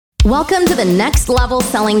Welcome to the Next Level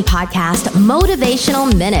Selling Podcast,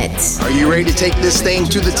 Motivational Minute. Are you ready to take this thing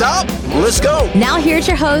to the top? Let's go. Now here's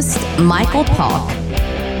your host, Michael Polk.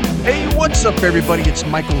 Hey, what's up, everybody? It's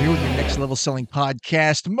Michael here with your Next Level Selling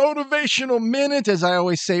Podcast, Motivational Minute. As I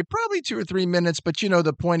always say, probably 2 or 3 minutes, but you know,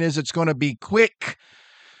 the point is it's going to be quick.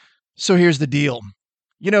 So here's the deal.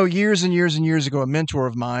 You know, years and years and years ago, a mentor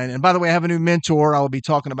of mine, and by the way, I have a new mentor. I will be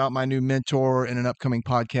talking about my new mentor in an upcoming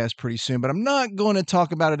podcast pretty soon, but I'm not going to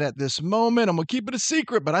talk about it at this moment. I'm going to keep it a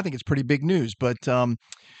secret, but I think it's pretty big news. But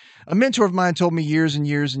a mentor of mine told me years and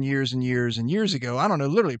years and years and years and years ago, I don't know,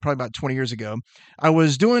 literally probably about 20 years ago, I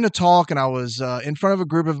was doing a talk and I was in front of a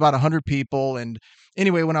group of about 100 people. And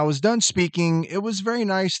anyway, when I was done speaking, it was very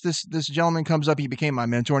nice. This gentleman comes up, he became my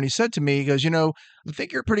mentor, and he said to me, he goes, you know, I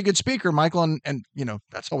think you're a pretty good speaker, Michael. And you know,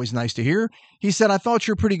 that's always nice to hear. He said, I thought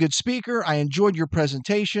you're a pretty good speaker. I enjoyed your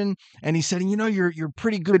presentation. And he said, you know, you're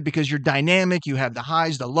pretty good because you're dynamic. You have the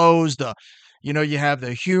highs, the lows, you have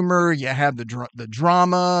the humor, you have the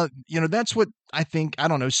drama. You know, that's what I think, I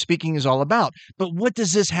don't know, speaking is all about. But what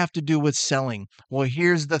does this have to do with selling? Well,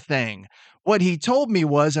 here's the thing. What he told me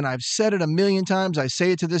was, and I've said it a million times, I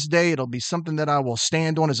say it to this day, it'll be something that I will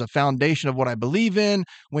stand on as a foundation of what I believe in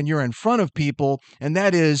when you're in front of people, and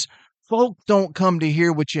that is, folk don't come to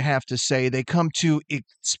hear what you have to say. They come to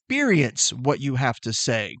experience what you have to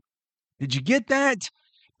say. Did you get that?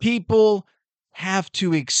 People have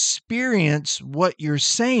to experience what you're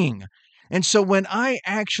saying. And so when I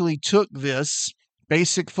actually took this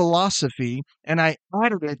basic philosophy and I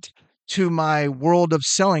added it to my world of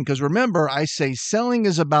selling, because remember, I say selling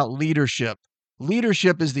is about leadership.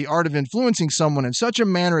 Leadership is the art of influencing someone in such a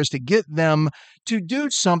manner as to get them to do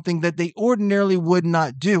something that they ordinarily would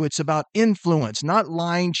not do. It's about influence, not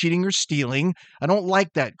lying, cheating, or stealing. I don't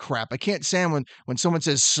like that crap. I can't stand when someone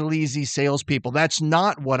says sleazy salespeople. That's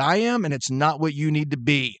not what I am, and it's not what you need to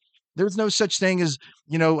be. There's no such thing as,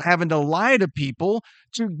 you know, having to lie to people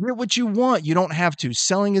to get what you want. You don't have to.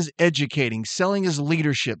 Selling is educating. Selling is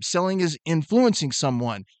leadership. Selling is influencing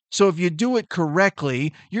someone. So if you do it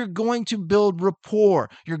correctly, you're going to build rapport.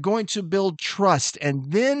 You're going to build trust.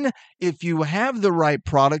 And then if you have the right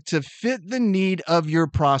product to fit the need of your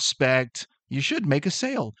prospect, you should make a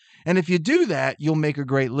sale. And if you do that, you'll make a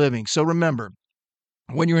great living. So remember,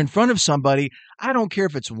 when you're in front of somebody, I don't care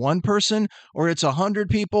if it's one person or it's 100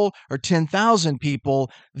 people or 10,000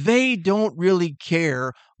 people, they don't really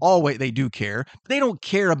care. Always, they do care. They don't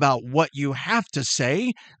care about what you have to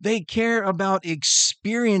say. They care about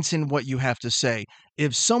experiencing what you have to say.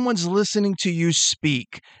 If someone's listening to you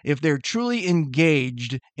speak, if they're truly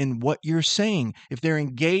engaged in what you're saying, if they're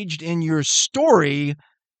engaged in your story,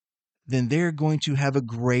 then they're going to have a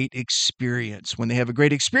great experience. When they have a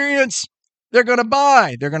great experience, they're going to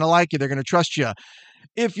buy. They're going to like you. They're going to trust you.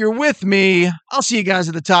 If you're with me, I'll see you guys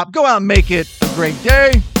at the top. Go out and make it a great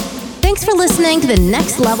day. Thanks for listening to the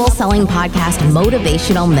Next Level Selling Podcast,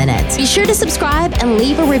 Motivational Minute. Be sure to subscribe and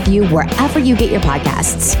leave a review wherever you get your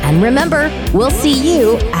podcasts. And remember, we'll see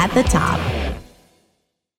you at the top.